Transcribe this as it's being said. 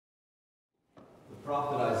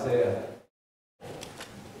prophet Isaiah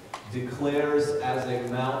declares as a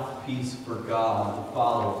mouthpiece for God the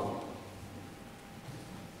following: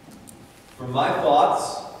 "For my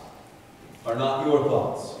thoughts are not your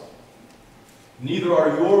thoughts, neither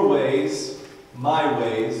are your ways my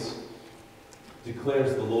ways,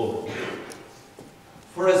 declares the Lord.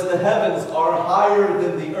 For as the heavens are higher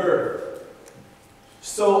than the earth,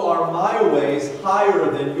 so are my ways higher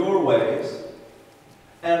than your ways,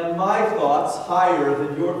 and my thoughts higher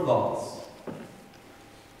than your thoughts."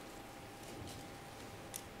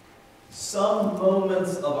 Some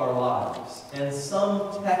moments of our lives and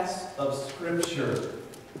some texts of Scripture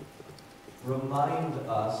remind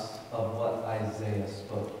us of what Isaiah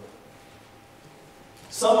spoke.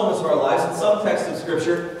 Some moments of our lives and some texts of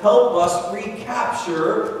Scripture help us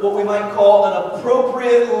recapture what we might call an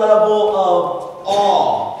appropriate level of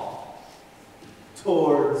awe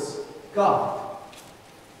towards God.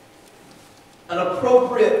 An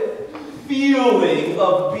appropriate feeling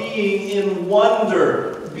of being in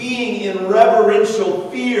wonder, being in reverential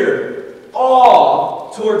fear,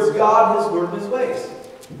 awe towards God, His Word, and His ways.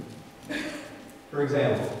 For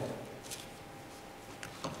example,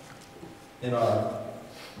 in our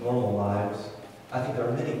normal lives, I think there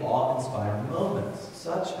are many awe-inspiring moments,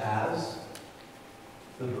 such as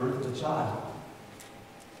the birth of a child.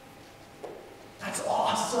 That's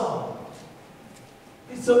awesome!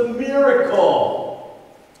 It's a miracle!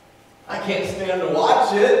 I can't stand to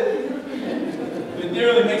watch it. It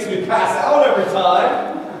nearly makes me pass out every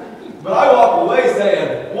time. But I walk away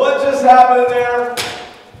saying, what just happened there?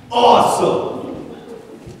 Awesome!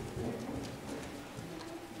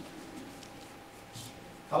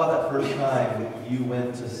 How about that first time you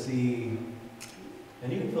went to see,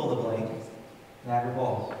 and you can fill the blank, Niagara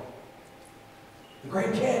Falls, the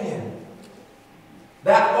Grand Canyon,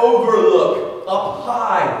 that overlook up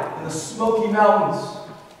high in the Smoky Mountains,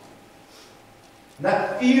 and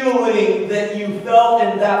that feeling that you felt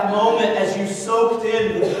in that moment as you soaked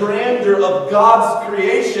in the grandeur of God's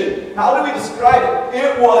creation. How do we describe it?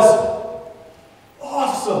 It was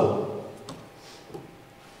awesome.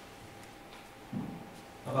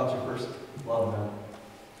 How about your first love note?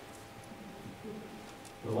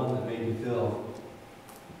 The one that made you feel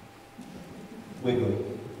wiggly,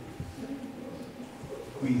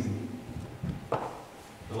 queasy.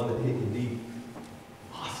 The one that hit you deep.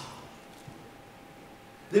 Awesome.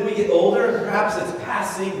 Then we get older, and perhaps it's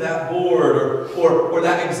passing that board or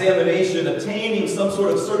that examination, obtaining some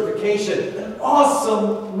sort of certification. An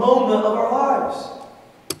awesome moment of our lives.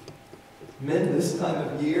 Men, this time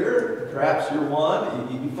of year, perhaps you're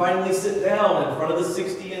one, you finally sit down in front of the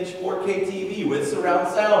 60-inch 4K TV with surround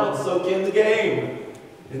sound and soak in the game.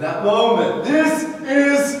 In that moment, this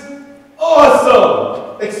is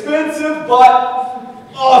awesome! Expensive, but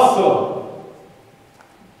awesome!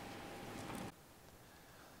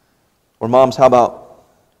 Or moms, how about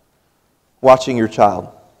watching your child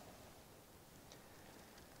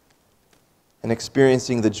and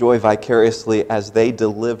experiencing the joy vicariously as they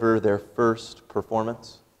deliver their first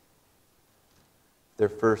performance, their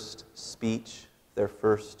first speech, their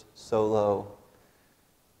first solo.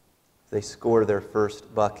 They score their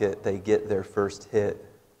first bucket, they get their first hit.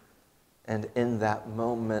 And in that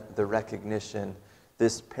moment, the recognition,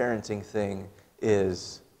 this parenting thing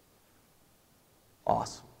is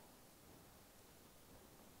awesome.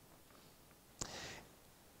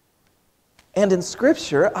 And in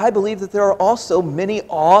Scripture, I believe that there are also many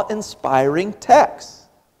awe-inspiring texts.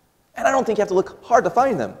 And I don't think you have to look hard to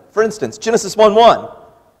find them. For instance, Genesis 1:1.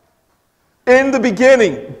 In the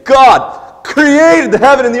beginning, God created the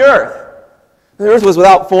heaven and the earth. The earth was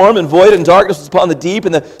without form and void, and darkness was upon the deep,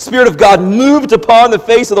 and the Spirit of God moved upon the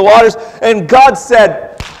face of the waters. And God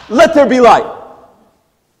said, "Let there be light."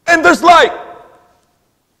 And there's light.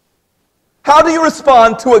 How do you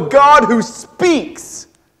respond to a God who speaks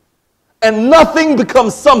and nothing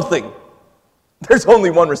becomes something? There's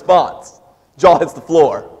only one response. Jaw hits the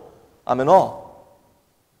floor. I'm in awe.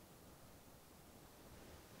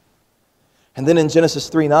 And then in Genesis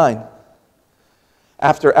 3:9,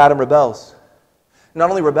 after Adam rebels,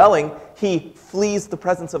 not only rebelling, he flees the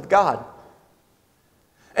presence of God.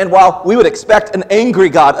 And while we would expect an angry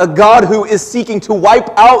God, a God who is seeking to wipe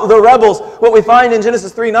out the rebels, what we find in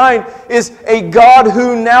Genesis 3:9 is a God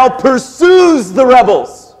who now pursues the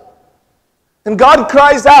rebels. And God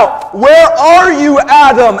cries out, "Where are you,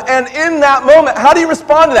 Adam?" And in that moment, how do you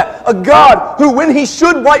respond to that? A God who, when He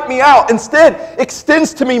should wipe me out, instead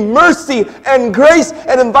extends to me mercy and grace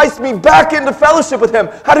and invites me back into fellowship with Him.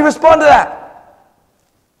 How do you respond to that?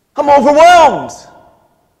 I'm overwhelmed.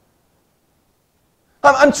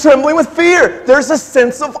 I'm trembling with fear. There's a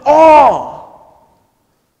sense of awe.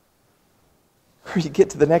 Or you get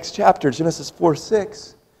to the next chapter, Genesis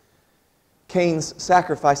 4:6. Cain's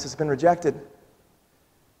sacrifice has been rejected,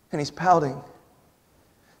 and he's pouting.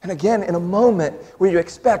 And again, in a moment where you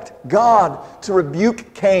expect God to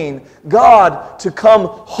rebuke Cain, God to come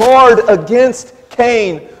hard against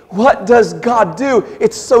Cain, what does God do?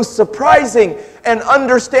 It's so surprising. And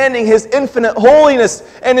understanding His infinite holiness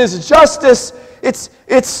and His justice, it's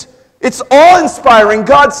awe-inspiring.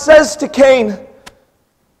 God says to Cain,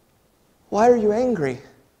 "Why are you angry?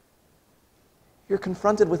 You're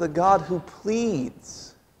confronted with a God who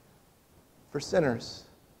pleads for sinners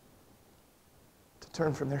to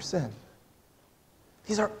turn from their sin."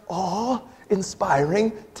 These are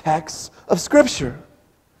awe-inspiring texts of Scripture.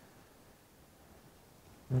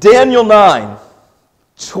 Daniel 9,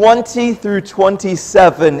 20 through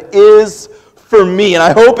 27 is, for me, and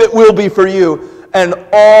I hope it will be for you, an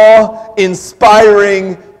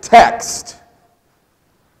awe-inspiring text.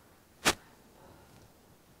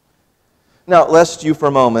 Now, lest you for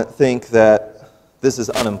a moment think that this is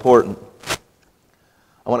unimportant,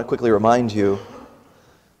 I want to quickly remind you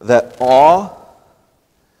that awe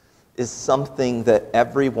is something that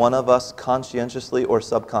every one of us conscientiously or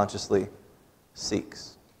subconsciously seeks.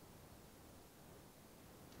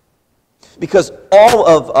 Because all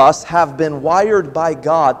of us have been wired by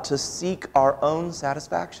God to seek our own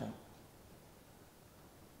satisfaction.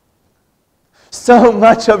 So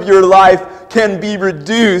much of your life can be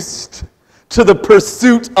reduced to the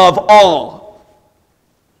pursuit of awe.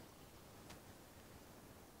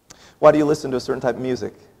 Why do you listen to a certain type of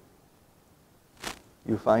music?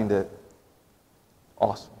 You find it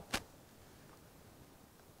awesome.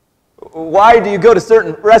 Why do you go to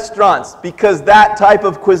certain restaurants? Because that type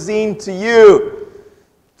of cuisine to you,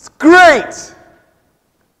 it's great.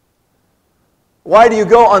 Why do you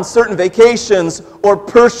go on certain vacations or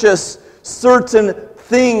purchase certain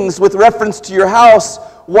things with reference to your house?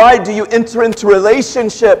 Why do you enter into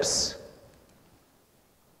relationships?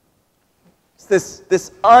 It's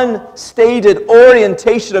this unstated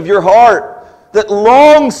orientation of your heart that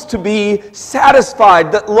longs to be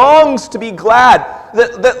satisfied, that longs to be glad,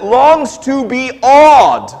 that longs to be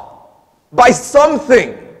awed by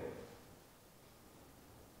something.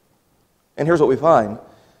 And here's what we find.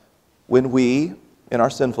 When we, in our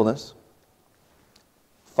sinfulness,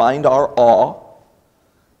 find our awe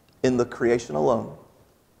in the creation alone,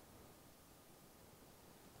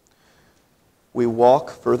 we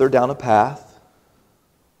walk further down a path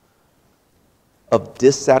of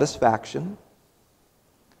dissatisfaction,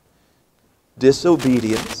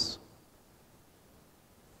 disobedience,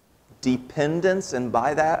 dependence, and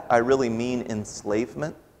by that I really mean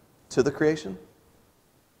enslavement to the creation,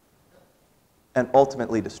 and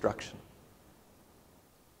ultimately destruction.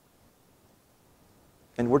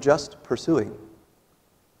 And we're just pursuing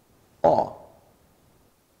awe.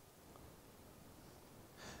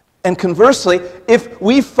 And conversely, if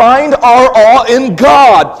we find our awe in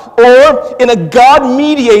God or in a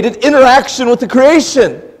God-mediated interaction with the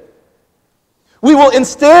creation, we will,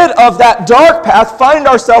 instead of that dark path, find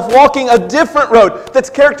ourselves walking a different road that's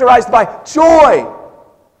characterized by joy,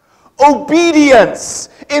 obedience,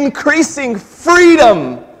 increasing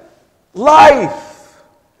freedom, life.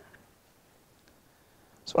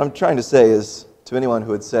 So what I'm trying to say is, to anyone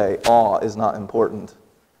who would say awe is not important,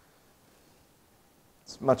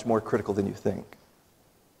 it's much more critical than you think.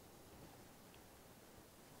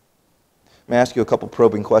 May I ask you a couple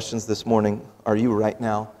probing questions this morning? Are you right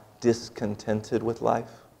now discontented with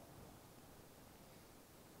life?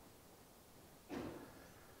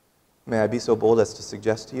 May I be so bold as to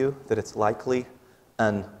suggest to you that it's likely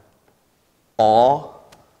an awe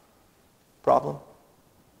problem?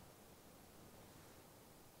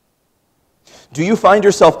 Do you find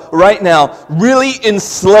yourself right now really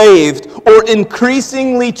enslaved or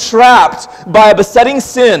increasingly trapped by a besetting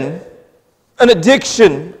sin, an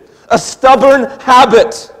addiction, a stubborn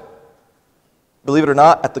habit? Believe it or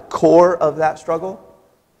not, at the core of that struggle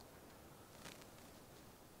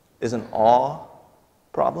is an awe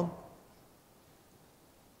problem.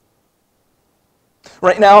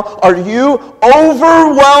 Right now, are you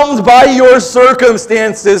overwhelmed by your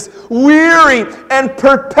circumstances, weary, and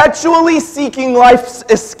perpetually seeking life's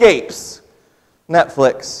escapes?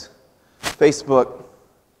 Netflix, Facebook,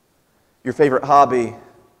 your favorite hobby,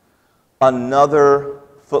 another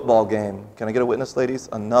football game. Can I get a witness, ladies?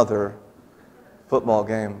 Another football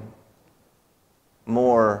game.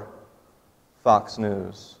 More Fox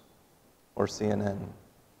News or CNN.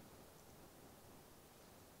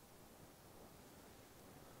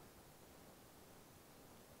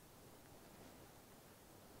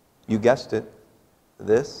 You guessed it.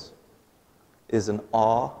 This is an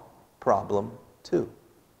awe problem too.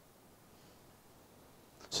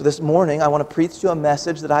 So this morning, I want to preach to you a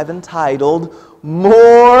message that I've entitled,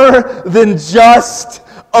 More Than Just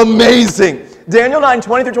Amazing. Daniel 9,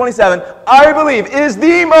 20 through 27, I believe, is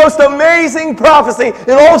the most amazing prophecy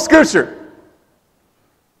in all of Scripture.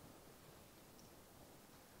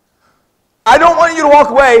 I don't want you to walk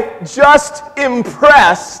away just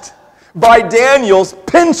impressed by Daniel's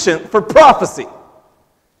penchant for prophecy.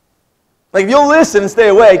 Like, if you'll listen and stay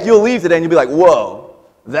awake, you'll leave today and you'll be like, whoa,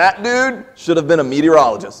 that dude should have been a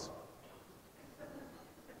meteorologist.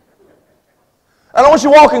 I don't want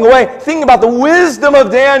you walking away thinking about the wisdom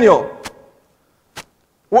of Daniel.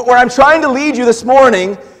 Where I'm trying to lead you this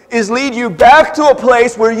morning is lead you back to a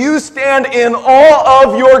place where you stand in awe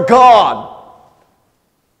of your God.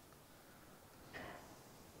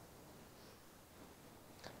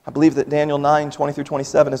 I believe that Daniel 9, 20 through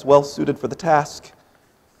 27 is well suited for the task.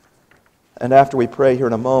 And after we pray here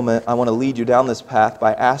in a moment, I want to lead you down this path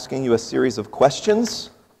by asking you a series of questions.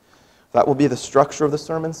 That will be the structure of the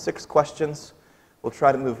sermon, 6 questions. We'll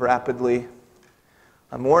try to move rapidly.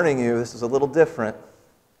 I'm warning you, this is a little different,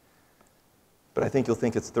 but I think you'll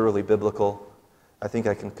think it's thoroughly biblical. I think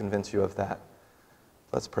I can convince you of that.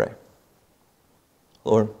 Let's pray.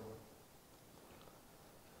 Lord,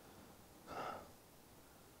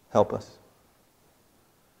 help us.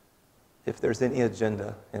 If there's any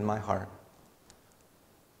agenda in my heart,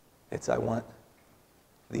 it's I want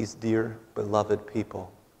these dear, beloved people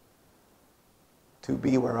to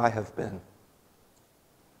be where I have been.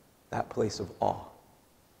 That place of awe.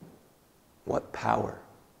 What power.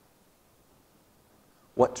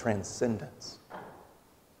 What transcendence.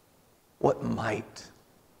 What might.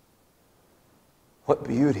 What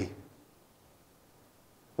beauty.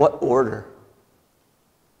 What order.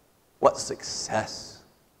 What success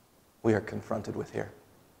we are confronted with here.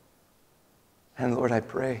 And Lord, I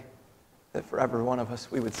pray that for every one of us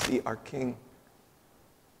we would see our King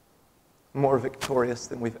more victorious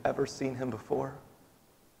than we've ever seen him before.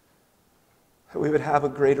 That we would have a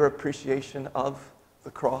greater appreciation of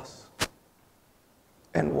the cross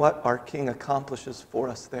and what our King accomplishes for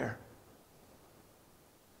us there.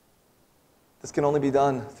 This can only be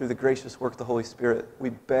done through the gracious work of the Holy Spirit.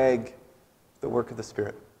 We beg the work of the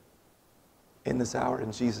Spirit in this hour,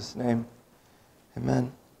 in Jesus' name.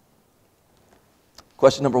 Amen.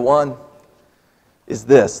 Question number 1 is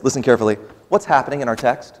this. Listen carefully. What's happening in our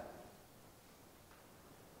text?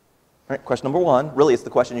 All right, question number 1. Really, it's the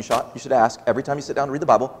question you should ask every time you sit down to read the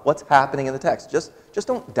Bible. What's happening in the text? Just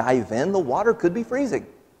don't dive in. The water could be freezing.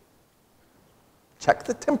 Check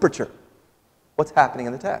the temperature. What's happening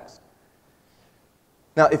in the text?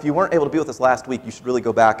 Now, if you weren't able to be with us last week, you should really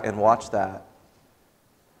go back and watch that.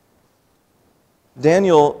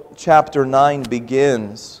 Daniel chapter 9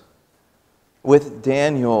 begins with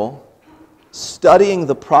Daniel studying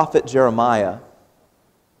the prophet Jeremiah.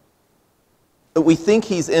 We think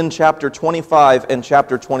he's in chapter 25 and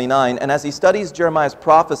chapter 29, and as he studies Jeremiah's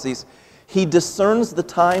prophecies, he discerns the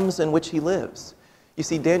times in which he lives. You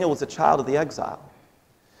see, Daniel was a child of the exile.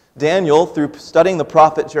 Daniel, through studying the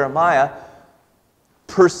prophet Jeremiah,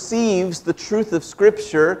 perceives the truth of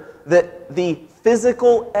Scripture that the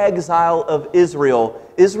physical exile of Israel,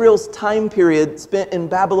 Israel's time period spent in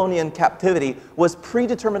Babylonian captivity, was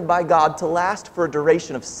predetermined by God to last for a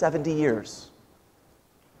duration of 70 years.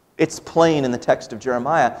 It's plain in the text of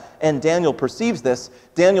Jeremiah, and Daniel perceives this.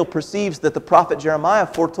 Daniel perceives that the prophet Jeremiah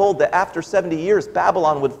foretold that after 70 years,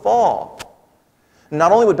 Babylon would fall.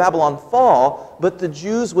 Not only would Babylon fall, but the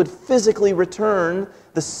Jews would physically return,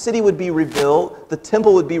 the city would be rebuilt, the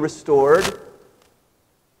temple would be restored.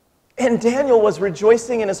 And Daniel was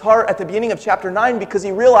rejoicing in his heart at the beginning of chapter 9 because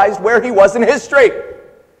he realized where he was in history.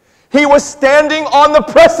 He was standing on the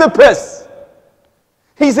precipice.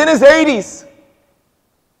 He's in his 80s.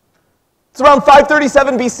 It's around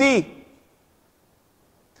 537 BC.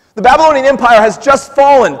 The Babylonian Empire has just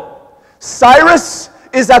fallen. Cyrus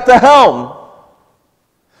is at the helm.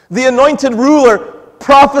 The anointed ruler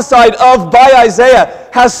prophesied of by Isaiah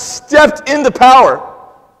has stepped into power.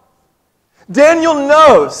 Daniel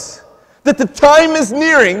knows that the time is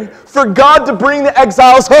nearing for God to bring the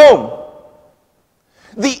exiles home.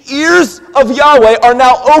 The ears of Yahweh are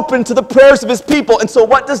now open to the prayers of his people. And so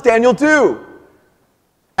what does Daniel do?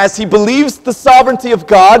 As he believes the sovereignty of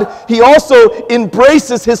God, he also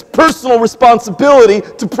embraces his personal responsibility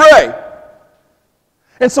to pray.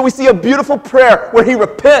 And so we see a beautiful prayer where he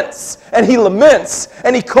repents and he laments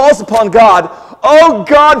and he calls upon God. Oh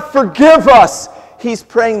God, forgive us. He's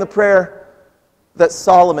praying the prayer that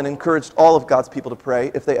Solomon encouraged all of God's people to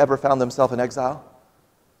pray if they ever found themselves in exile.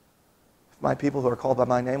 my people who are called by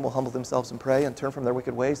my name will humble themselves and pray and turn from their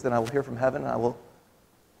wicked ways, then I will hear from heaven and I will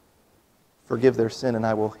forgive their sin and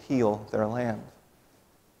I will heal their land.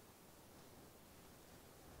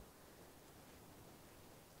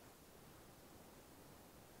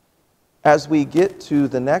 As we get to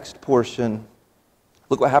the next portion,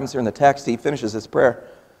 look what happens here in the text. He finishes his prayer.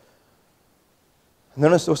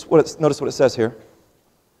 Notice what it says here.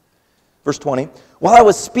 Verse 20, while I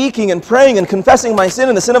was speaking and praying and confessing my sin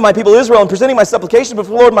and the sin of my people Israel and presenting my supplication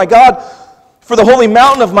before the Lord my God for the holy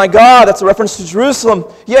mountain of my God, that's a reference to Jerusalem.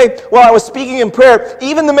 Yea, while I was speaking in prayer,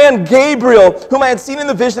 even the man Gabriel, whom I had seen in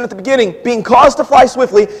the vision at the beginning, being caused to fly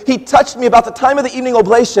swiftly, he touched me about the time of the evening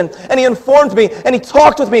oblation, and he informed me, and he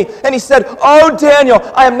talked with me, and he said, O Daniel,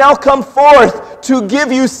 I am now come forth to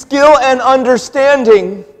give you skill and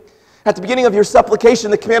understanding. At the beginning of your supplication,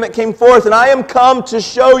 the commandment came forth, and I am come to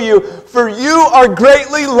show you, for you are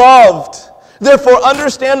greatly loved. Therefore,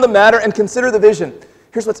 understand the matter and consider the vision.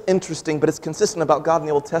 Here's what's interesting, but it's consistent about God in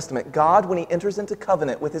the Old Testament. God, when he enters into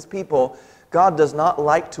covenant with his people, God does not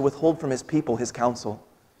like to withhold from his people his counsel.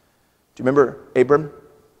 Do you remember Abram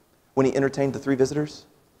when he entertained the three visitors?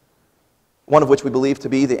 One of which we believe to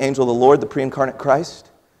be the angel of the Lord, the pre-incarnate Christ.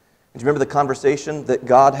 And do you remember the conversation that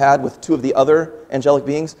God had with two of the other angelic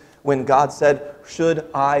beings? When God said, should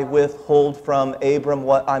I withhold from Abram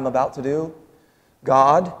what I'm about to do?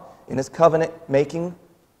 God, in his covenant-making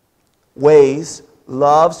ways,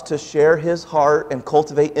 loves to share his heart and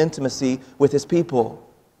cultivate intimacy with his people.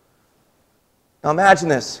 Now imagine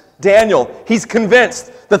this. Daniel, he's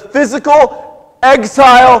convinced the physical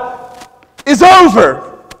exile is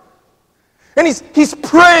over. And he's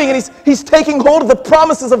praying and he's taking hold of the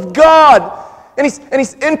promises of God. And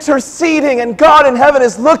he's interceding, and God in heaven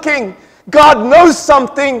is looking. God knows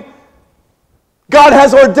something. God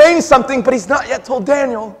has ordained something, but he's not yet told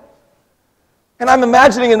Daniel. And I'm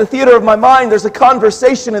imagining in the theater of my mind, there's a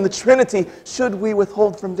conversation in the Trinity. Should we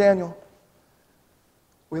withhold from Daniel?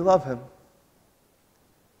 We love him.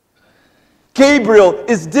 Gabriel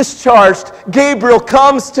is discharged. Gabriel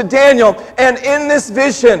comes to Daniel, and in this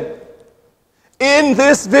vision,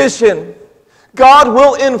 God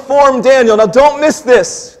will inform Daniel. Now don't miss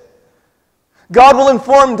this. God will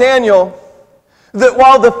inform Daniel that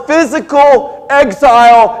while the physical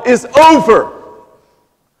exile is over,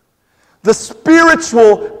 the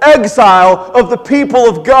spiritual exile of the people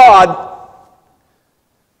of God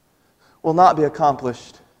will not be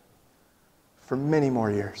accomplished for many more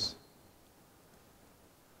years.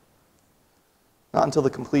 Not until the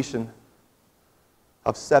completion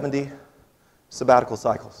of 70 sabbatical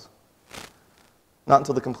cycles. Not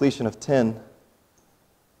until the completion of 10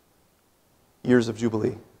 years of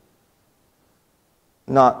Jubilee.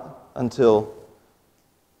 Not until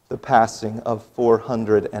the passing of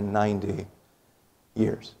 490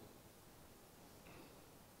 years.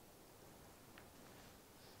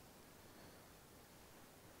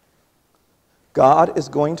 God is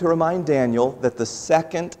going to remind Daniel that the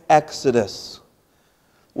second Exodus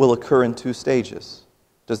will occur in 2 stages.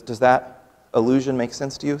 Does that allusion make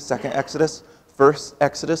sense to you? Second Exodus? First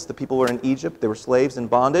Exodus, the people were in Egypt. They were slaves in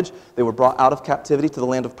bondage. They were brought out of captivity to the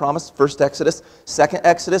land of promise. First Exodus. Second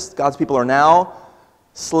Exodus, God's people are now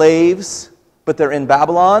slaves, but they're in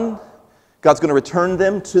Babylon. God's going to return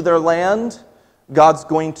them to their land. God's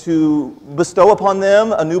going to bestow upon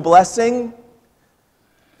them a new blessing.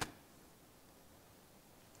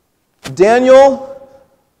 Daniel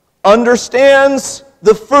understands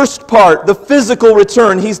the first part, the physical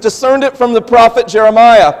return. He's discerned it from the prophet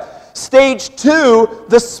Jeremiah. Stage 2,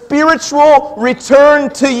 the spiritual return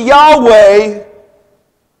to Yahweh.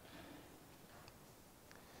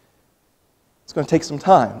 It's going to take some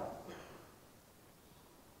time.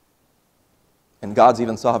 And God's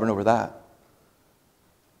even sovereign over that.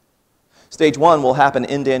 Stage 1 will happen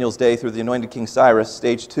in Daniel's day through the anointed King Cyrus.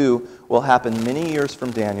 Stage 2 will happen many years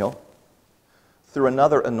from Daniel through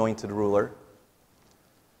another anointed ruler.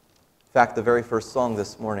 In fact, the very first song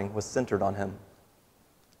this morning was centered on him.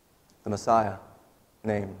 The Messiah,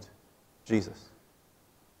 named Jesus.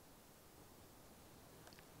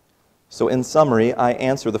 So in summary, I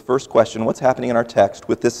answer the first question, what's happening in our text,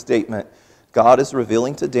 with this statement: God is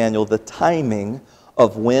revealing to Daniel the timing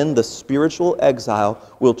of when the spiritual exile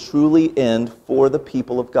will truly end for the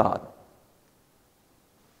people of God.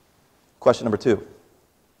 Question number 2.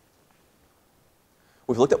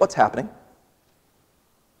 We've looked at what's happening.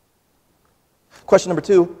 Question number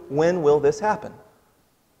 2, when will this happen?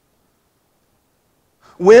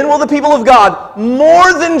 When will the people of God,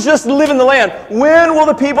 more than just live in the land, when will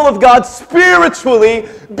the people of God spiritually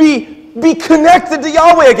be connected to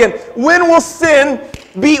Yahweh again? When will sin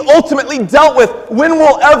be ultimately dealt with? When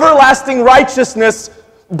will everlasting righteousness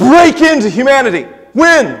break into humanity?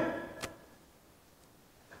 When?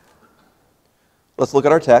 Let's look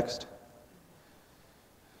at our text,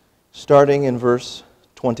 starting in verse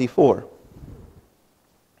 24.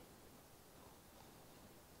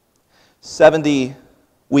 70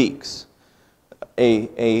 weeks.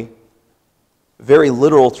 A very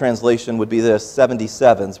literal translation would be this,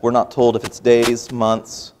 77s. We're not told if it's days,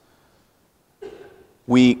 months,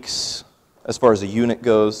 weeks, as far as a unit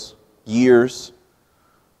goes, years.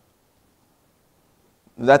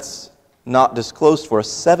 That's not disclosed for us.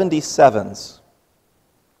 77s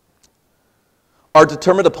are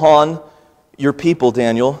determined upon your people,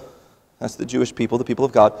 Daniel. That's the Jewish people, the people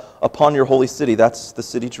of God. Upon your holy city, that's the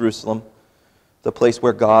city Jerusalem, the place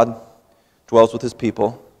where God dwells with his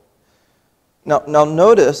people. Now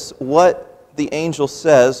notice what the angel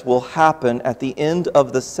says will happen at the end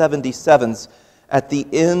of the 77s, at the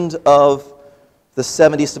end of the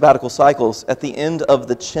 70 sabbatical cycles, at the end of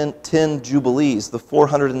the 10 jubilees, the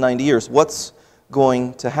 490 years. What's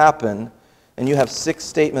going to happen? And you have 6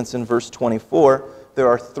 statements in verse 24. There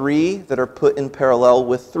are 3 that are put in parallel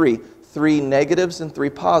with 3. 3 negatives and 3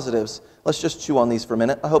 positives. Let's just chew on these for a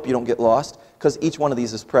minute. I hope you don't get lost, because each one of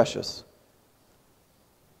these is precious.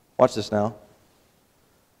 Watch this now.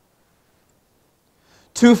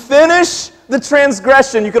 To finish the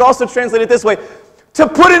transgression. You could also translate it this way. To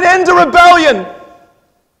put an end to rebellion.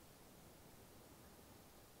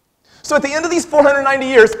 So at the end of these 490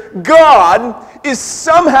 years, God is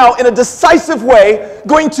somehow, in a decisive way,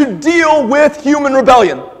 going to deal with human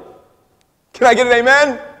rebellion. Can I get an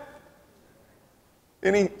amen?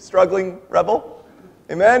 Any struggling rebel?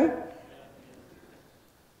 Amen?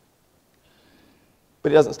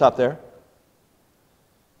 But he doesn't stop there.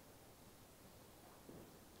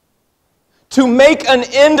 To make an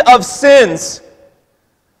end of sins.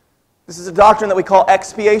 This is a doctrine that we call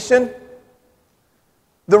expiation.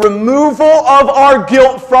 The removal of our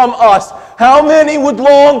guilt from us. How many would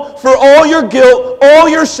long for all your guilt, all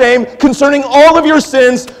your shame, concerning all of your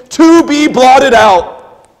sins to be blotted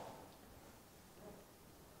out?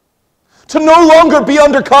 To no longer be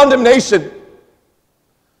under condemnation.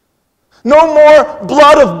 No more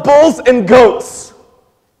blood of bulls and goats.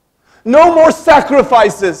 No more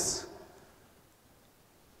sacrifices.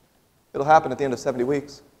 It'll happen at the end of 70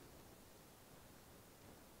 weeks.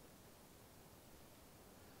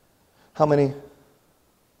 How many?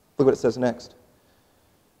 Look what it says next.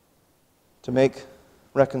 To make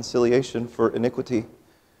reconciliation for iniquity.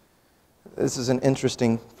 This is an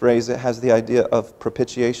interesting phrase. It has the idea of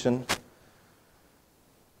propitiation.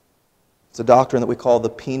 It's a doctrine that we call the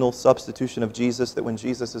penal substitution of Jesus, that when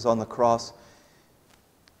Jesus is on the cross,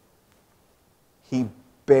 he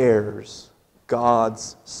bears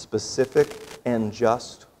God's specific and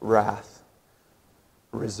just wrath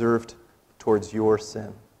reserved towards your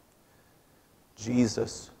sin.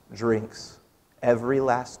 Jesus drinks every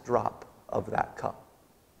last drop of that cup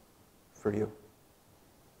for you.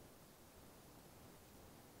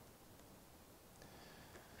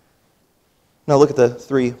 Now look at the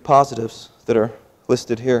 3 positives that are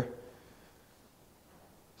listed here.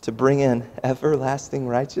 To bring in everlasting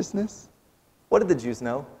righteousness. What did the Jews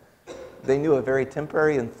know? They knew a very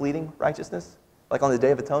temporary and fleeting righteousness. Like on the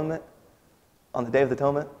Day of Atonement. On the Day of the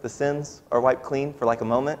Atonement, the sins are wiped clean for like a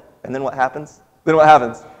moment. And then what happens?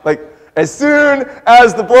 Like, as soon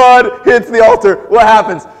as the blood hits the altar, what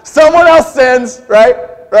happens? Someone else sins, right?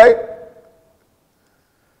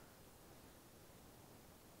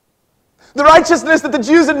 The righteousness that the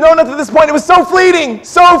Jews had known up to this point, it was so fleeting.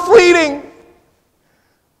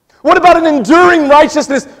 What about an enduring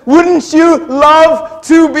righteousness? Wouldn't you love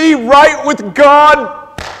to be right with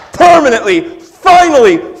God permanently,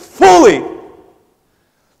 finally, fully?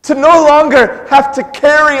 To no longer have to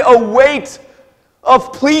carry a weight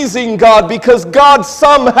of pleasing God because God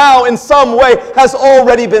somehow, in some way, has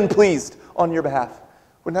already been pleased on your behalf.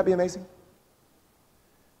 Wouldn't that be amazing?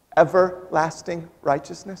 Everlasting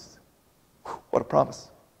righteousness. What a promise.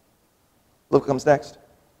 Look what comes next.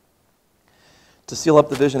 To seal up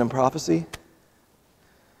the vision and prophecy.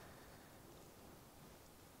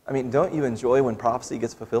 I mean, don't you enjoy when prophecy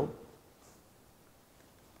gets fulfilled?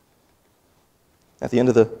 At the end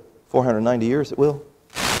of the 490 years, it will.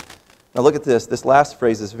 Now look at this. This last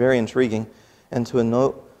phrase is very intriguing. And to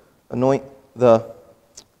anoint the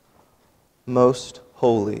most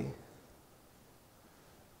holy.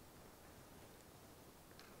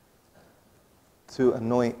 To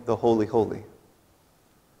anoint the holy holy.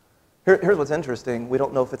 Here's what's interesting. We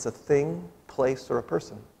don't know if it's a thing, place, or a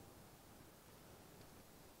person.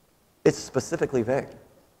 It's specifically vague.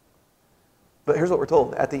 But here's what we're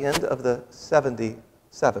told. At the end of the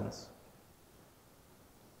 77s,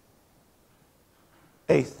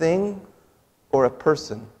 a thing or a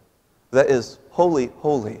person that is holy,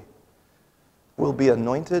 holy will be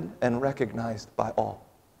anointed and recognized by all.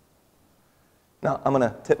 Now, I'm going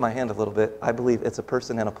to tip my hand a little bit. I believe it's a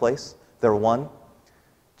person and a place. They're one.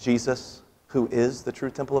 Jesus, who is the true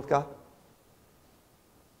temple of God.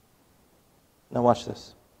 Now watch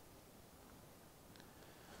this.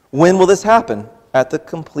 When will this happen? At the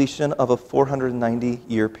completion of a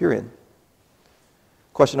 490-year period.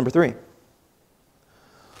 Question number 3.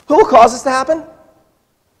 Who will cause this to happen?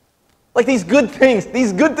 Like these good things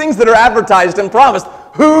that are advertised and promised.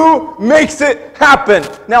 Who makes it happen?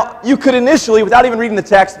 Now, you could initially, without even reading the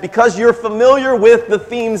text, because you're familiar with the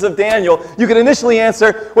themes of Daniel, you could initially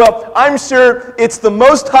answer, well, I'm sure it's the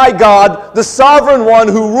Most High God, the Sovereign One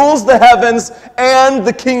who rules the heavens and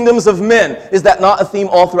the kingdoms of men. Is that not a theme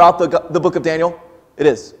all throughout the book of Daniel? It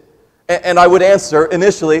is. And I would answer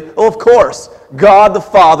initially, oh, of course, God the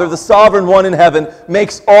Father, the Sovereign One in heaven,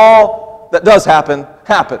 makes all that does happen,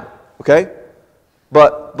 happen. Okay?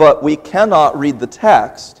 But we cannot read the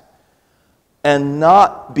text and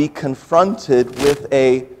not be confronted with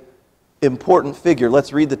a important figure.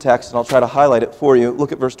 Let's read the text and I'll try to highlight it for you.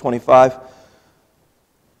 Look at verse 25.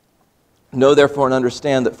 Know therefore and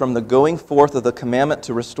understand that from the going forth of the commandment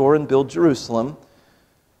to restore and build Jerusalem,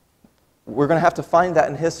 we're going to have to find that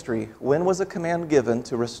in history. When was a command given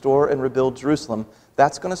to restore and rebuild Jerusalem?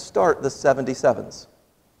 That's going to start the 77s.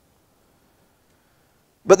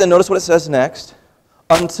 But then notice what it says next.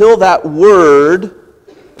 Until that word,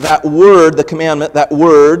 the commandment, that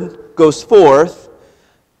word goes forth,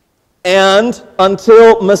 and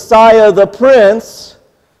until Messiah the Prince.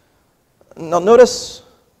 Now notice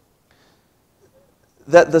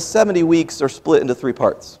that the 70 weeks are split into 3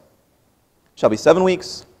 parts. Shall be 7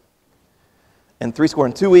 weeks, and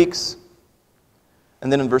 62 weeks,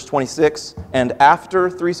 and then in verse 26, and after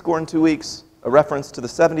 62 weeks, a reference to the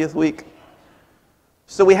 70th week.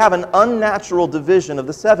 So we have an unnatural division of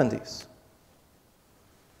the 70s.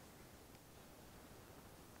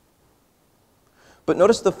 But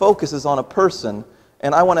notice the focus is on a person,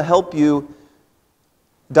 and I want to help you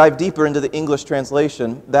dive deeper into the English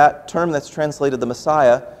translation. That term that's translated the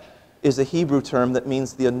Messiah is a Hebrew term that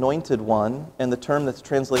means the anointed one, and the term that's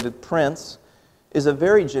translated prince is a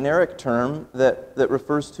very generic term that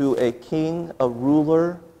refers to a king, a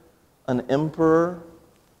ruler, an emperor,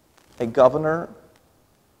 a governor.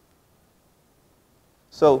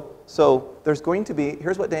 So there's going to be,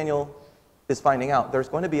 here's what Daniel is finding out. There's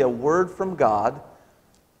going to be a word from God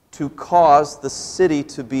to cause the city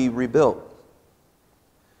to be rebuilt.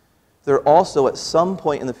 There also, at some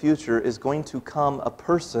point in the future, is going to come a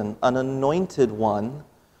person, an anointed one,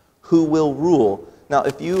 who will rule. Now,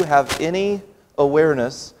 if you have any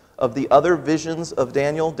awareness of the other visions of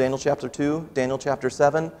Daniel, Daniel chapter 2, Daniel chapter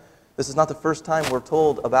 7, this is not the first time we're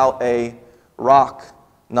told about a rock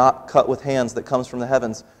not cut with hands that comes from the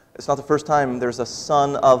heavens. It's not the first time there's a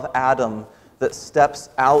son of Adam that steps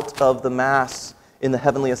out of the mass in the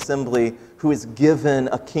heavenly assembly who is given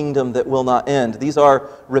a kingdom that will not end. These are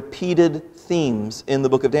repeated themes in the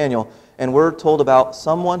book of Daniel. And we're told about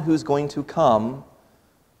someone who's going to come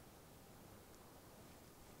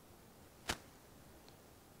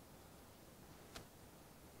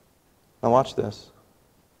Now watch this.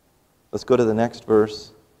 Let's go to the next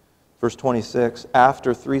verse. Verse 26,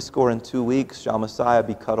 after 62 weeks shall Messiah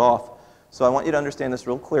be cut off. So I want you to understand this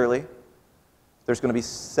real clearly. There's going to be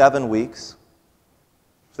 7 weeks.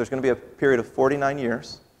 So there's going to be a period of 49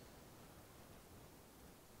 years.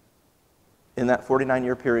 In that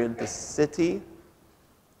 49-year period, the city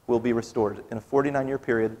will be restored. In a 49-year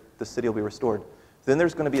period, the city will be restored. Then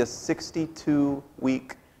there's going to be a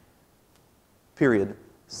 62-week period,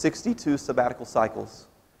 62 sabbatical cycles,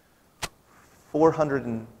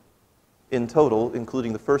 400 in total,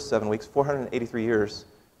 including the first 7 weeks, 483 years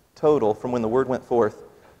total from when the word went forth.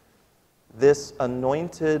 This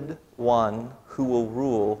anointed one who will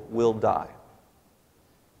rule will die.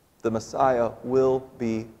 The Messiah will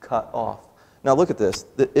be cut off. Now look at this.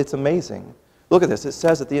 It's amazing. Look at this. It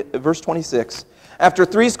says at verse 26, after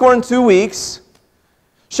 62 weeks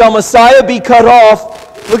shall Messiah be cut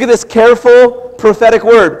off. Look at this careful prophetic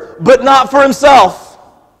word. But not for himself.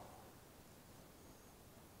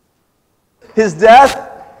 His death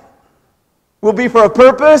will be for a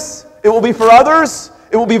purpose. It will be for others.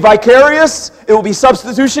 It will be vicarious. It will be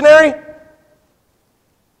substitutionary.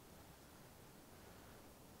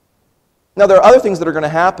 Now, there are other things that are going to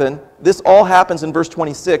happen. This all happens in verse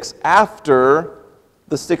 26 after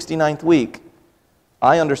the 69th week.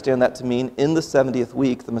 I understand that to mean in the 70th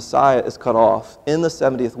week, the Messiah is cut off. In the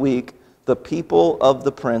 70th week, the people of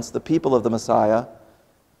the prince, the people of the Messiah,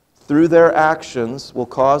 through their actions will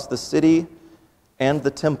cause the city and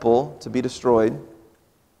the temple to be destroyed.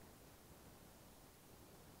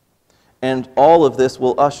 And all of this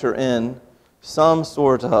will usher in some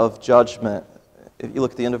sort of judgment. If you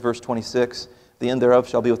look at the end of verse 26, the end thereof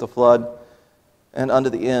shall be with a flood, and unto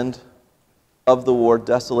the end of the war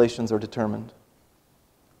desolations are determined.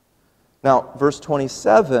 Now, verse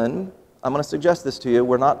 27, I'm going to suggest this to you.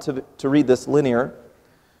 We're not to read this linear.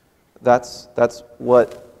 That's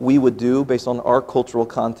what we would do based on our cultural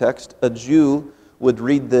context. A Jew would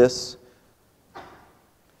read this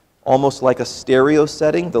almost like a stereo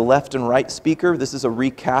setting, the left and right speaker. This is a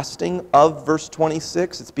recasting of verse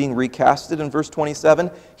 26. It's being recasted in verse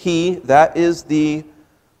 27. He, that is the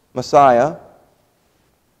Messiah,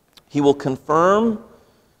 he will confirm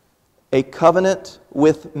a covenant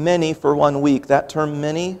with many for 1 week. That term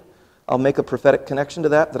many, I'll make a prophetic connection to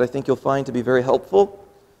that I think you'll find to be very helpful.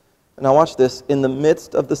 Now watch this. In the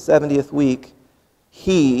midst of the 70th week,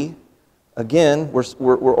 he, again,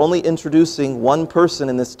 we're only introducing one person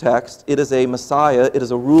in this text. It is a Messiah. It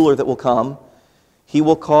is a ruler that will come. He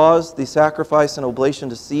will cause the sacrifice and oblation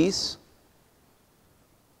to cease.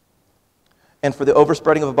 And for the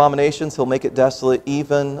overspreading of abominations, he'll make it desolate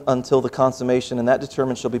even until the consummation, and that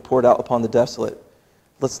determined shall be poured out upon the desolate.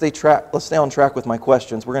 Let's stay on track with my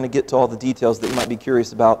questions. We're going to get to all the details that you might be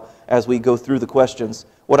curious about as we go through the questions.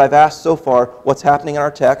 What I've asked so far, what's happening in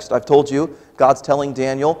our text, I've told you, God's telling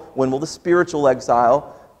Daniel, when will the spiritual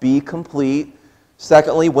exile be complete?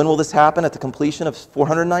 Secondly, when will this happen? At the completion of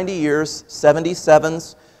 490 years,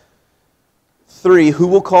 77s. 3, who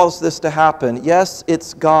will cause this to happen? Yes,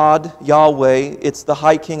 it's God, Yahweh, it's the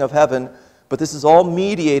High King of heaven, but this is all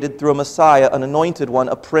mediated through a Messiah, an anointed one,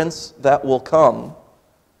 a prince that will come.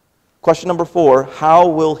 Question number 4, how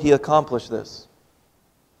will he accomplish this?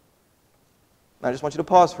 I just want you to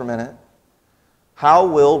pause for a minute. How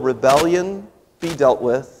will rebellion be dealt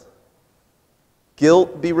with?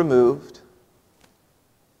 Guilt be removed?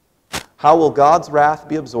 How will God's wrath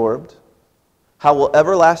be absorbed? How will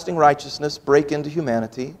everlasting righteousness break into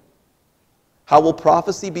humanity? How will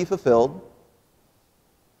prophecy be fulfilled?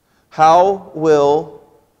 How will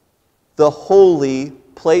the holy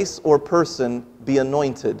place or person be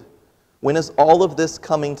anointed? When is all of this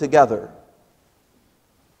coming together?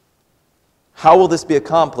 How will this be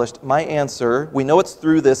accomplished? My answer, we know it's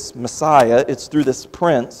through this Messiah, it's through this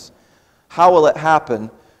prince. How will it happen?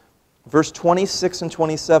 Verse 26 and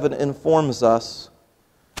 27 informs us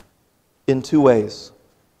in 2 ways.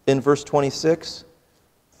 In verse 26,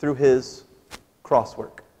 through his cross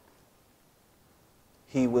work.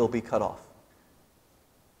 He will be cut off,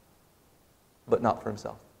 but not for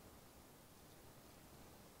himself.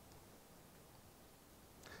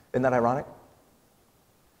 Isn't that ironic?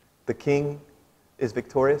 The king is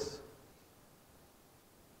victorious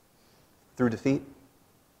through defeat.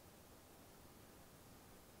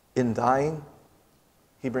 In dying,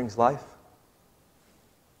 he brings life.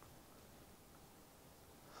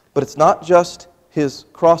 But it's not just his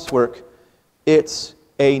crosswork, it's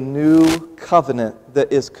a new covenant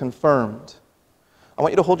that is confirmed. I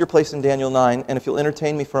want you to hold your place in Daniel 9, and if you'll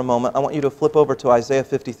entertain me for a moment, I want you to flip over to Isaiah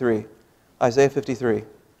 53. Isaiah 53.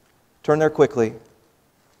 Turn there quickly.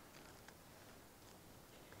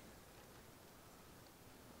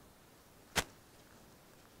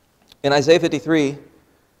 In Isaiah 53,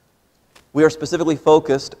 we are specifically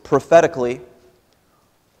focused prophetically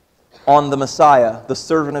on the Messiah, the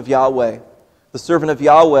servant of Yahweh. The servant of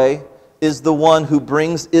Yahweh is the one who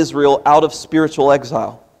brings Israel out of spiritual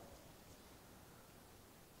exile.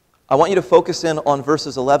 I want you to focus in on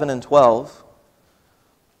verses 11 and 12.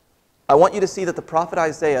 I want you to see that the prophet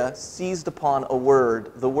Isaiah seized upon a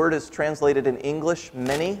word. The word is translated in English,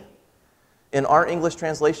 many. In our English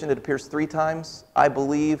translation, it appears 3 times. I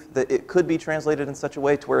believe that it could be translated in such a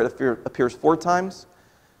way to where it appears 4 times.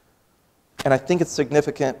 And I think it's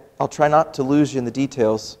significant. I'll try not to lose you in the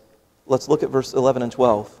details. Let's look at verse 11 and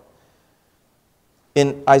 12.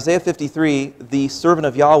 In Isaiah 53, the servant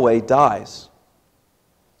of Yahweh dies.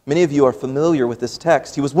 Many of you are familiar with this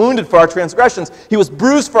text. He was wounded for our transgressions. He was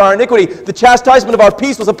bruised for our iniquity. The chastisement of our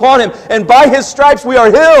peace was upon him, and by his stripes we are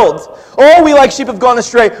healed. All we like sheep have gone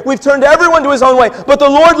astray. We've turned everyone to his own way. But the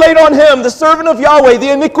Lord laid on him, the servant of Yahweh,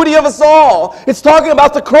 the iniquity of us all. It's talking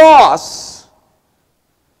about the cross.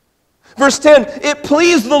 Verse 10, it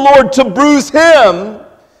pleased the Lord to bruise him.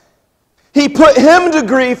 He put him to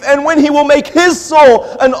grief, and when he will make his soul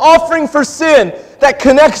an offering for sin, that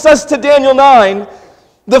connects us to Daniel 9,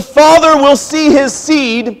 the Father will see his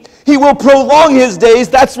seed. He will prolong his days,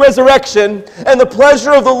 that's resurrection, and the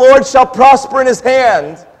pleasure of the Lord shall prosper in his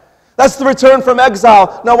hand. That's the return from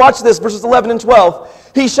exile. Now watch this, verses 11 and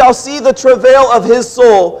 12. He shall see the travail of his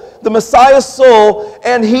soul, the Messiah's soul,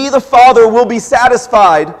 and he, the Father, will be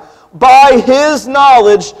satisfied. By his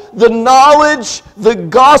knowledge, the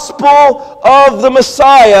gospel of the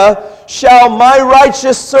Messiah, shall my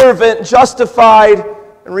righteous servant justified.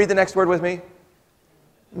 And read the next word with me.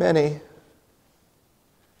 Many.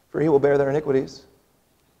 For he will bear their iniquities.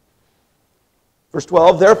 Verse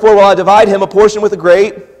 12, therefore will I divide him a portion with the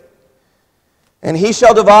great, and he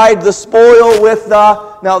shall divide the spoil with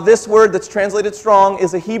the... Now this word that's translated strong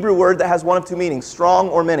is a Hebrew word that has one of two meanings, strong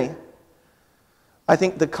or many. I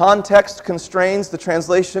think the context constrains the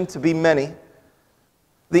translation to be many.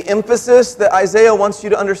 The emphasis that Isaiah wants you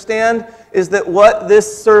to understand is that what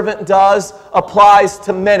this servant does applies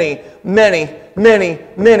to many, many, many,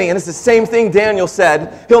 many. And it's the same thing Daniel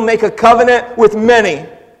said. He'll make a covenant with many.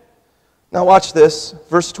 Now watch this,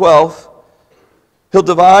 verse 12. He'll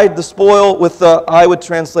divide the spoil with the, I would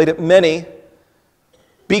translate it, many,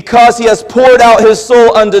 because he has poured out his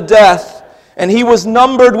soul unto death, and he was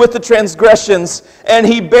numbered with the transgressions, and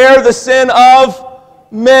he bare the sin of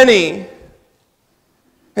many.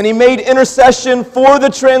 And he made intercession for the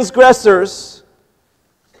transgressors.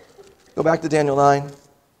 Go back to Daniel 9.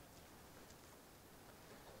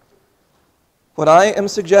 What I am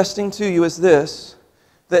suggesting to you is this,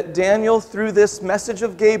 that Daniel, through this message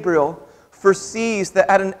of Gabriel, foresees that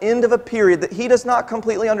at an end of a period that he does not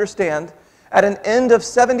completely understand, at an end of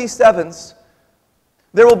 77s,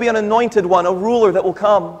 there will be an anointed one, a ruler that will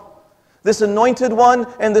come. This anointed one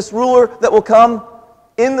and this ruler that will come,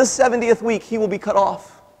 in the 70th week, he will be cut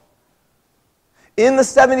off. In the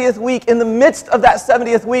 70th week, in the midst of that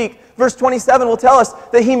 70th week, verse 27 will tell us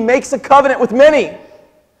that he makes a covenant with many.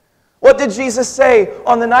 What did Jesus say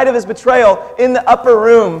on the night of his betrayal in the upper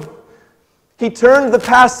room? He turned the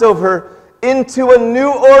Passover into a new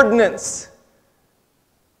ordinance.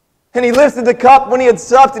 And he lifted the cup when he had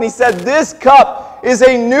supped and he said, this cup is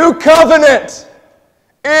a new covenant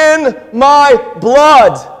in my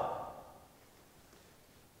blood.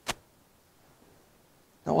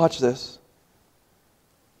 Now watch this.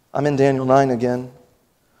 I'm in Daniel 9 again.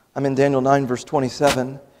 I'm in Daniel 9 verse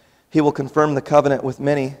 27. He will confirm the covenant with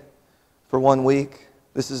many for 1 week.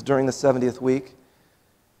 This is during the 70th week.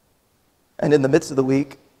 And in the midst of the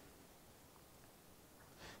week,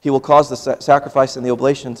 he will cause the sacrifice and the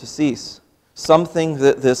oblation to cease. Something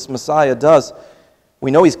that this Messiah does. We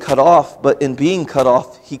know he's cut off, but in being cut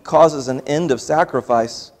off, he causes an end of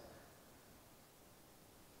sacrifice.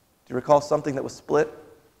 Do you recall something that was split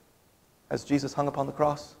as Jesus hung upon the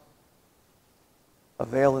cross? A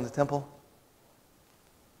veil in the temple.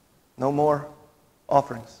 No more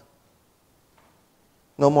offerings.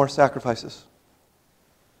 No more sacrifices.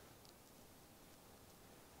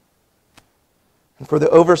 And for the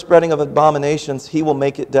overspreading of abominations, he will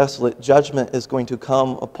make it desolate. Judgment is going to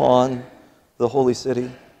come upon the holy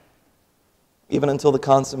city, even until the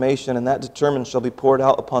consummation, and that determined shall be poured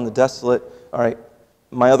out upon the desolate. All right,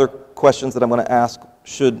 my other questions that I'm going to ask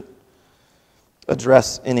should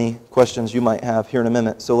address any questions you might have here in a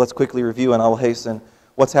minute. So let's quickly review, and I will hasten.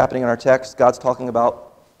 What's happening in our text? God's talking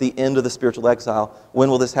about the end of the spiritual exile. When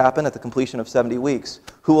will this happen? At the completion of 70 weeks.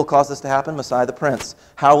 Who will cause this to happen? Messiah the Prince.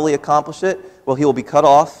 How will he accomplish it? Well, he will be cut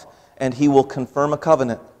off, and he will confirm a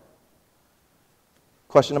covenant.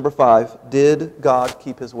 Question number 5. Did God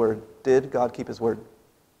keep his word? Did God keep his word?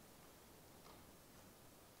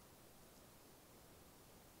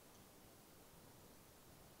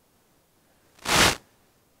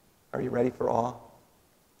 Are you ready for awe?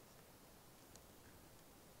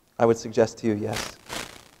 I would suggest to you, yes.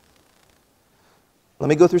 Let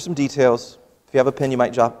me go through some details. If you have a pen, you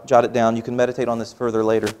might jot it down. You can meditate on this further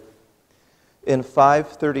later. In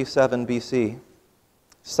 537 BC,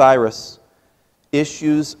 Cyrus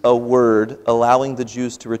issues a word allowing the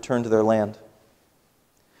Jews to return to their land.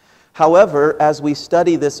 However, as we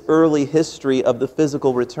study this early history of the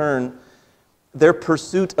physical return, their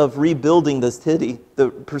pursuit of rebuilding the city, the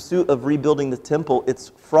pursuit of rebuilding the temple, it's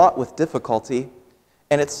fraught with difficulty,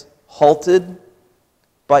 and it's halted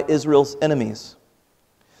by Israel's enemies.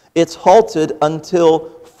 It's halted until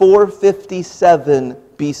 457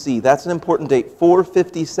 BC. That's an important date,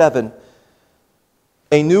 457.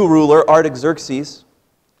 A new ruler, Artaxerxes,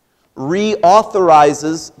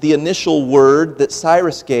 reauthorizes the initial word that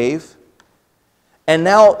Cyrus gave, and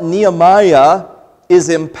now Nehemiah is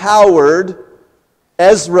empowered,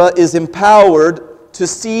 Ezra is empowered to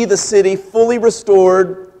see the city fully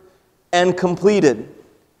restored and completed.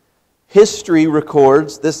 History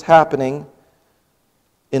records this happening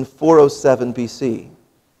in 407 BC.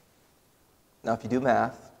 Now, if you do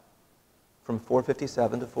math, from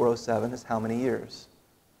 457 to 407 is how many years?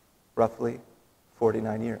 Roughly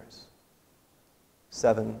 49 years.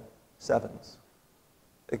 7 sevens.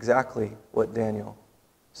 Exactly what Daniel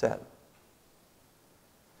said.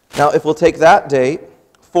 Now, if we'll take that date,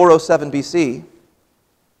 407 BC,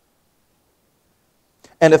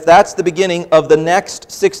 and if that's the beginning of the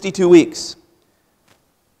next 62 weeks,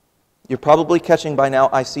 you're probably catching by now,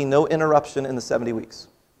 I see no interruption in the 70 weeks.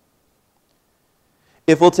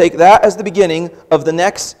 If we'll take that as the beginning of the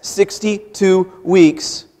next 62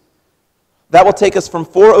 weeks, that will take us from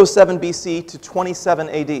 407 BC to 27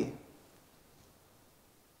 AD.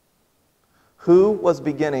 Who was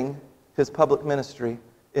beginning his public ministry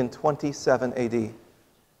in 27 AD?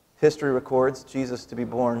 History records Jesus to be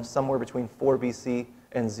born somewhere between 4 BC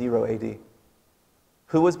and 0 AD.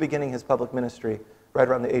 Who was beginning his public ministry right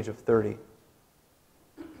around the age of 30?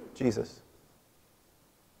 Jesus.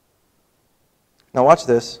 Now watch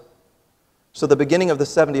this. So the beginning of the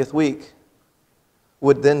 70th week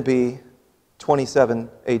would then be 27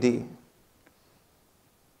 AD.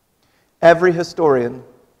 Every historian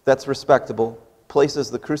that's respectable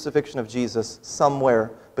places the crucifixion of Jesus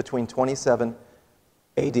somewhere between 27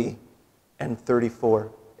 AD and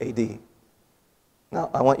 34 AD. Now,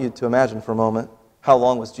 I want you to imagine for a moment, how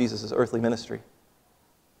long was Jesus' earthly ministry?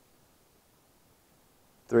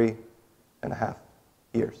 3.5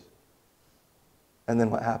 years. And then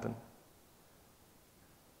what happened?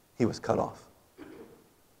 He was cut off.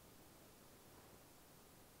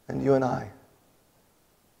 And you and I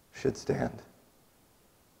should stand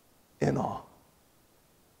in awe.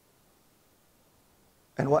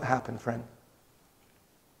 And what happened, friend?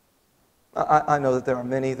 I know that there are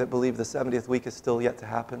many that believe the 70th week is still yet to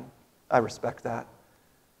happen. I respect that.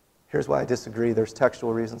 Here's why I disagree. There's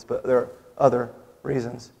textual reasons, but there are other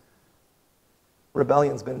reasons.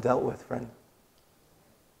 Rebellion's been dealt with, friend,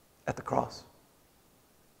 at the cross.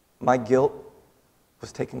 My guilt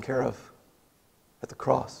was taken care of at the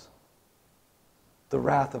cross. The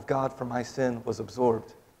wrath of God for my sin was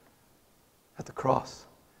absorbed at the cross.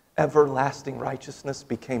 Everlasting righteousness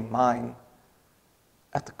became mine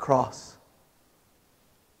at the cross.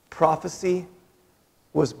 Prophecy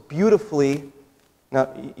was beautifully,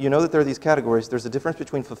 now you know that there are these categories. There's a difference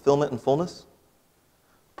between fulfillment and fullness.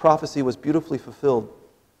 Prophecy was beautifully fulfilled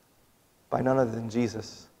by none other than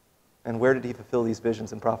Jesus. And where did he fulfill these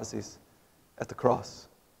visions and prophecies? At the cross.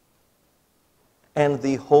 And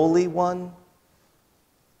the Holy One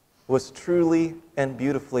was truly and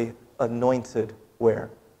beautifully anointed where?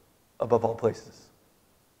 Above all places.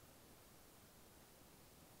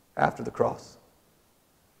 After the cross.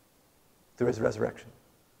 Through his resurrection.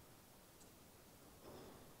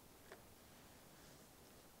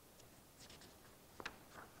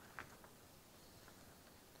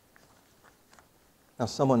 Now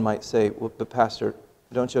someone might say, well, but Pastor,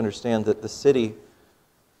 don't you understand that the city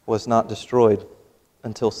was not destroyed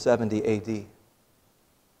until 70 AD?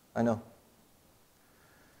 I know.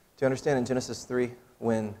 Do you understand in Genesis 3,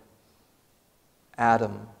 when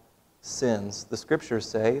Adam sins, the scriptures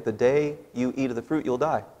say, the day you eat of the fruit, you'll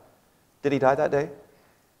die. Did he die that day?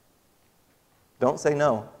 Don't say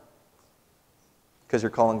no, because you're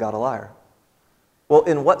calling God a liar. Well,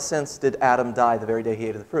 in what sense did Adam die the very day he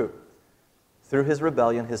ate of the fruit? Through his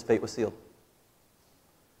rebellion, his fate was sealed.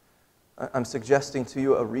 I'm suggesting to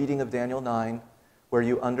you a reading of Daniel 9 where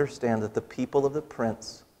you understand that the people of the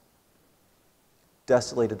prince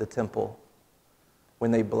desolated the temple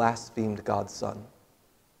when they blasphemed God's Son,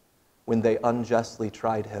 when they unjustly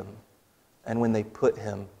tried him, and when they put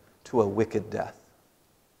him to a wicked death.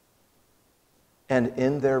 And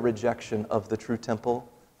in their rejection of the true temple,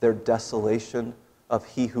 their desolation of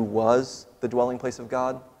he who was the dwelling place of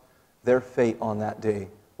God, their fate on that day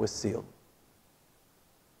was sealed.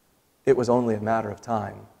 It was only a matter of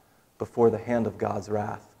time before the hand of God's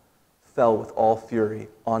wrath fell with all fury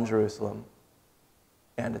on Jerusalem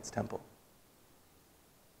and its temple.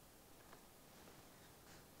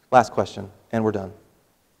 Last question, and we're done.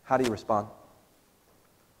 How do you respond?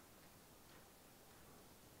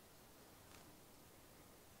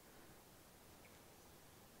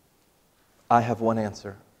 I have one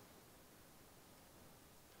answer.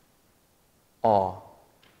 Awe.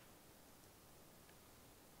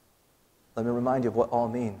 Let me remind you of what awe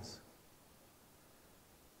means.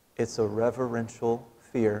 It's a reverential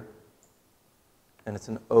fear, and it's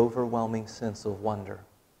an overwhelming sense of wonder.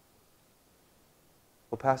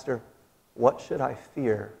 Well, Pastor, what should I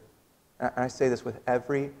fear? And I say this with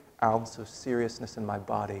every ounce of seriousness in my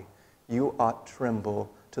body. You ought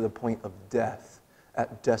tremble to the point of death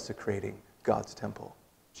at desecrating God's temple.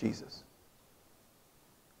 Jesus.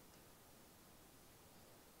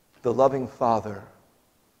 The loving Father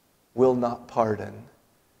will not pardon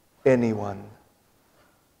anyone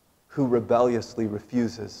who rebelliously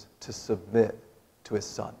refuses to submit to his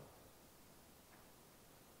Son.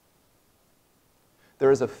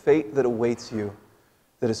 There is a fate that awaits you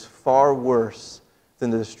that is far worse than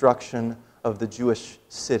the destruction of the Jewish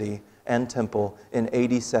city and temple in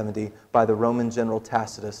AD 70 by the Roman general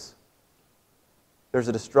Tacitus. There's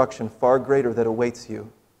a destruction far greater that awaits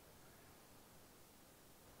you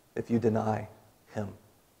if you deny him.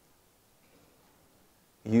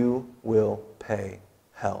 You will pay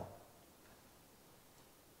hell.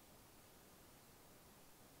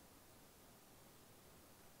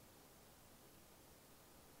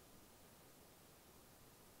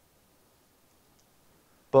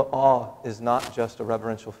 But awe is not just a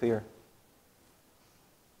reverential fear.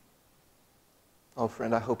 Oh,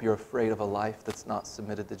 friend, I hope you're afraid of a life that's not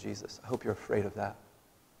submitted to Jesus. I hope you're afraid of that.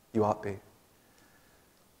 You ought be.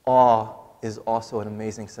 Awe is also an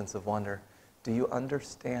amazing sense of wonder. Do you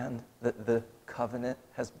understand that the covenant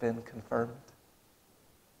has been confirmed?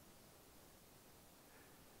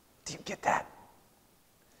 Do you get that?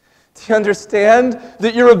 Do you understand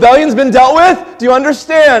that your rebellion's been dealt with? Do you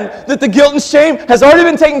understand that the guilt and shame has already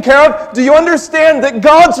been taken care of? Do you understand that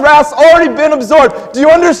God's wrath's already been absorbed? Do you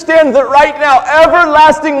understand that right now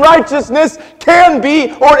everlasting righteousness can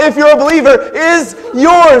be, or if you're a believer, is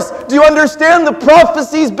yours? Do you understand the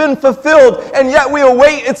prophecy's been fulfilled and yet we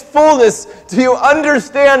await its fullness? Do you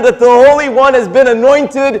understand that the Holy One has been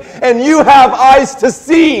anointed and you have eyes to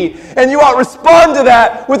see? And you ought to respond to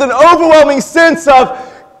that with an overwhelming sense of,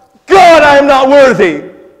 God, I am not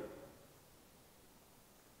worthy.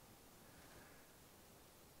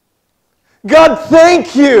 God,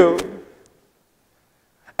 thank you.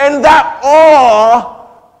 And that awe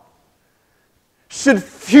should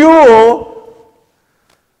fuel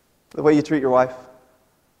the way you treat your wife,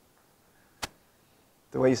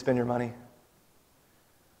 the way you spend your money,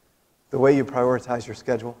 the way you prioritize your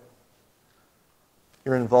schedule,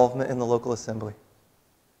 your involvement in the local assembly,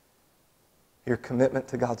 your commitment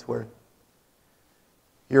to God's Word,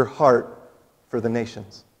 your heart for the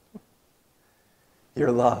nations,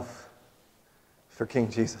 your love for King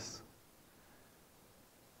Jesus.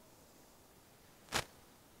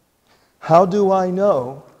 How do I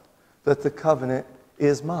know that the covenant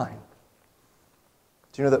is mine?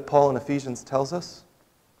 Do you know that Paul in Ephesians tells us?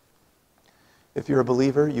 If you're a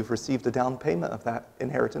believer, you've received a down payment of that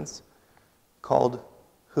inheritance called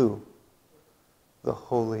who? The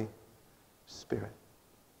Holy Spirit.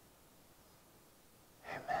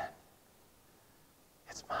 Amen.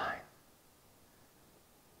 It's mine.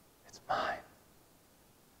 It's mine.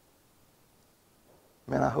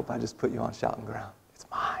 Man, I hope I just put you on shouting ground. It's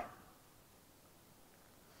mine.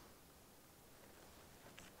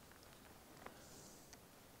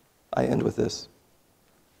 I end with this.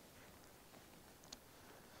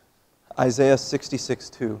 Isaiah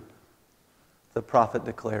 66:2, the prophet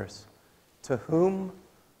declares, "To whom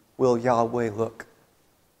will Yahweh look?"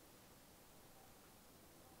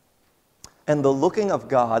 And the looking of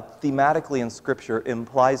God, thematically in Scripture,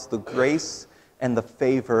 implies the grace and the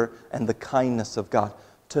favor and the kindness of God.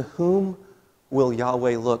 To whom will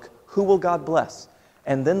Yahweh look? Who will God bless?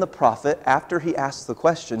 And then the prophet, after he asks the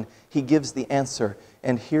question, he gives the answer.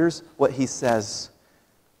 And here's what he says: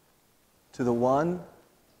 to the one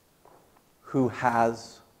who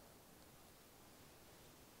has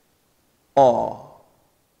awe.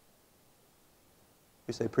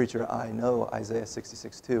 You say, preacher, I know Isaiah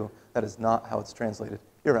 66:2. That is not how it's translated.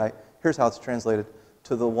 You're right. Here's how it's translated: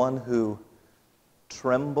 to the one who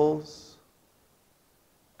trembles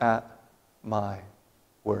at my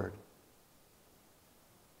word.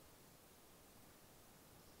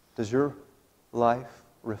 Does your life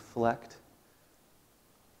reflect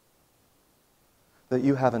that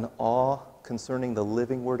you have an awe concerning the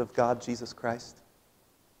living Word of God, Jesus Christ?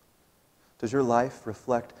 Does your life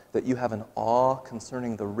reflect that you have an awe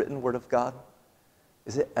concerning the written Word of God?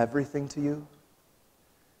 Is it everything to you?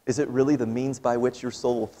 Is it really the means by which your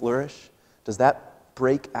soul will flourish? Does that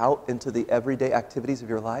break out into the everyday activities of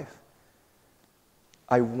your life?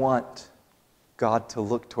 I want God to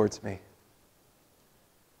look towards me.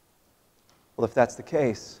 Well, if that's the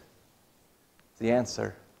case, the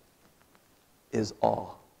answer is awe.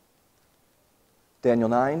 Daniel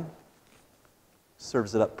 9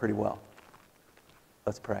 serves it up pretty well.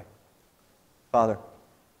 Let's pray. Father,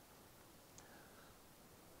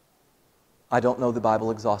 I don't know the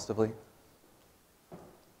Bible exhaustively.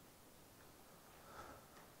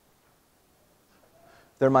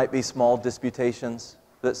 There might be small disputations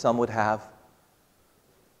that some would have.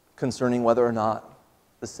 concerning whether or not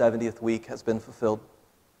the 70th week has been fulfilled.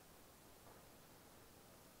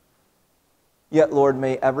 Yet, Lord,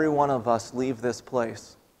 may every one of us leave this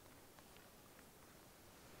place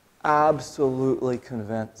absolutely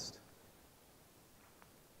convinced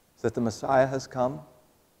that the Messiah has come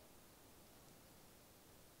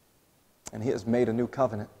and He has made a new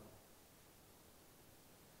covenant.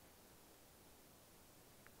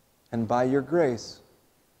 And by your grace,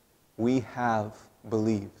 we have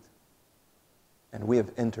believed and we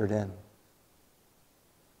have entered in.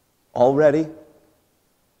 Already,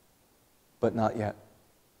 but not yet.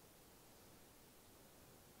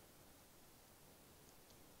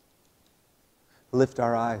 Lift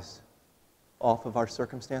our eyes off of our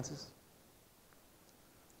circumstances.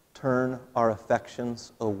 Turn our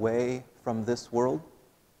affections away from this world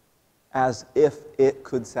as if it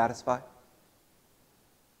could satisfy.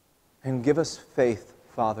 And give us faith,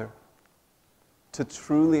 Father, to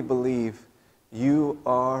truly believe you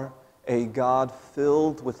are a God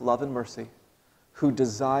filled with love and mercy who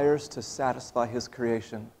desires to satisfy His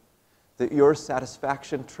creation, that your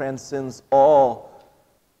satisfaction transcends all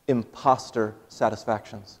imposter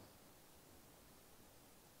satisfactions.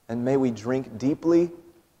 And may we drink deeply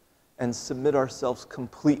and submit ourselves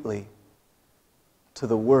completely to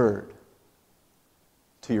the Word,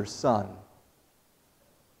 to your Son,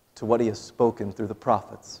 to what He has spoken through the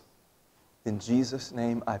prophets. In Jesus'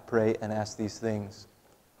 name I pray and ask these things.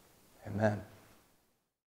 Amen.